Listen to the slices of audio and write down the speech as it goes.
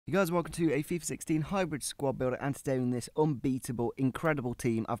You guys, welcome to a FIFA 16 hybrid squad builder, and today in this unbeatable, incredible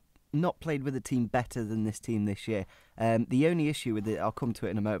team. I've not played with a team better than this team this year. The only issue with it, I'll come to it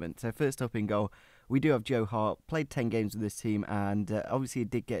in a moment. So first up in goal, we do have Joe Hart. Played 10 games with this team, and obviously he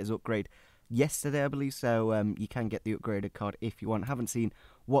did get his upgrade yesterday, I believe, so you can get the upgraded card if you want. Haven't seen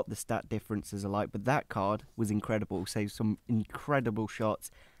what the stat differences are like, but that card was incredible. Saved some incredible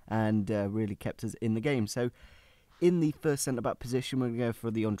shots and really kept us in the game. So in the first centre-back position, we're going to go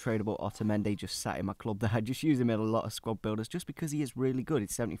for the untradeable Otamendi. Just sat in my club there. I just use him in a lot of squad builders just because he is really good.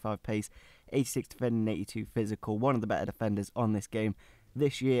 He's 75 pace, 86 defending, 82 physical. One of the better defenders on this game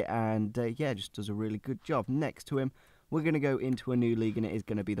this year, and yeah, just does a really good job. Next to him, we're going to go into a new league, and it is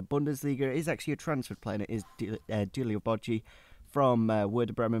going to be the Bundesliga. It is actually a transfer player. It is Julio Boggi from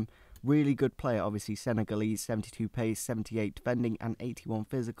Werder Bremen. Really good player, obviously Senegalese, 72 pace, 78 defending and 81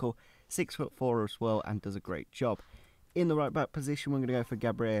 physical, 6'4" as well, and does a great job. In the right back position, we're going to go for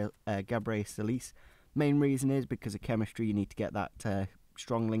Gabriel Solis. Main reason is because of chemistry. You need to get that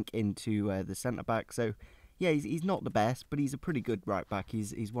strong link into the centre back. So yeah, he's not the best, but he's a pretty good right back.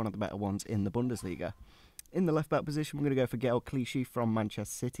 He's one of the better ones in the Bundesliga. In the left back position, we're going to go for Gael Clichy from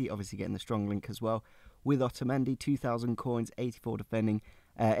Manchester City, obviously getting the strong link as well. With Otamendi, 2,000 coins, 84 defending,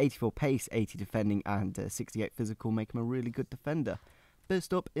 84 pace, 80 defending, and 68 physical, make him a really good defender.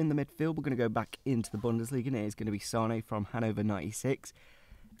 First up in the midfield, we're going to go back into the Bundesliga, and it is going to be Sane from Hannover 96.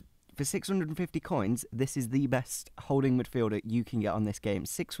 For 650 coins, this is the best holding midfielder you can get on this game.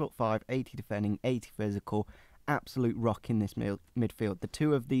 6'5", 80 defending, 80 physical, absolute rock in this midfield. The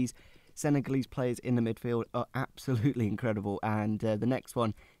two of these Senegalese players in the midfield are absolutely incredible, and the next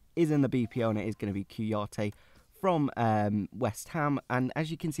one is in the BPO, and it is going to be Kouyaté from West Ham. And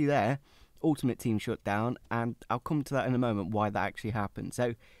as you can see there, Ultimate Team shut down, and I'll come to that in a moment why that actually happened.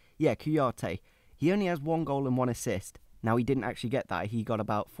 So yeah, Kouyaté, he only has 1 goal and 1 assist. Now, he didn't actually get that. He got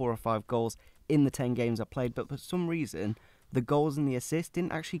about 4 or 5 goals in the 10 games I played, but for some reason the goals and the assists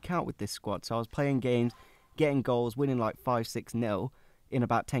didn't actually count with this squad. So I was playing games, getting goals, winning like 5-6-0 in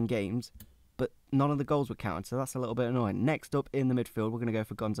about 10 games, but none of the goals were counted, so that's a little bit annoying. Next up in the midfield, we're going to go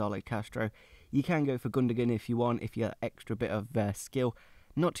for Gonzalo Castro. You can go for Gundogan if you want, if you have extra bit of skill.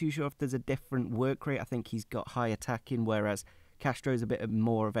 Not too sure if there's a different work rate. I think he's got high attacking, whereas Castro's a bit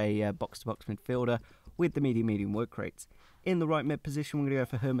more of a box-to-box midfielder with the medium work rates. In the right mid position, we're going to go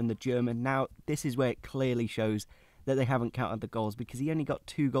for Herman the German. Now, this is where it clearly shows that they haven't counted the goals, because he only got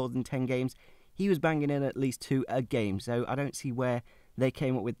 2 goals in 10 games. He was banging in at least 2 a game, so I don't see where they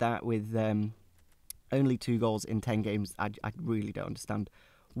came up with that with only 2 goals in 10 games. I really don't understand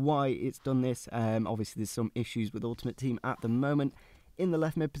why it's done this. Obviously, there's some issues with Ultimate Team at the moment. In the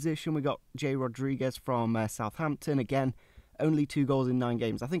left mid position, we got Jay Rodriguez from Southampton. Again, only 2 goals in 9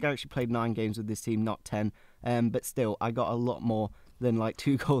 games. I think I actually played 9 games with this team, not 10. But still, I got a lot more than like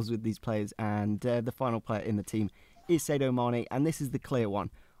 2 goals with these players. And the final player in the team is Sadio Mane, and this is the clear one.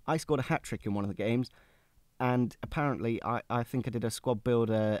 I scored a hat-trick in one of the games, and apparently I think I did a squad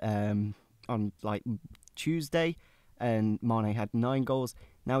builder on like Tuesday, and Mane had 9 goals.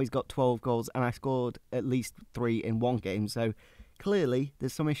 Now he's got 12 goals, and I scored at least 3 in 1 game. So clearly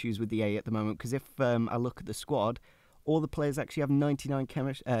there's some issues with the A at the moment, because if I look at the squad, all the players actually have 99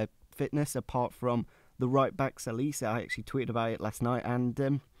 fitness apart from the right back Salisa. I actually tweeted about it last night,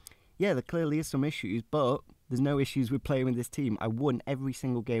 and yeah, there clearly is some issues, but there's no issues with playing with this team. I won every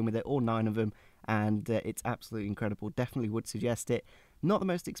single game with it, all 9 of them, and it's absolutely incredible. Definitely would suggest it. Not the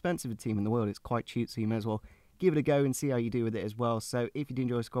most expensive team in the world, it's quite cheap, so you may as well give it a go and see how you do with it as well. So if you do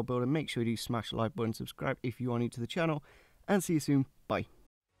enjoy squad building, make sure you do smash the like button, subscribe if you are new to the channel, and see you soon. Bye.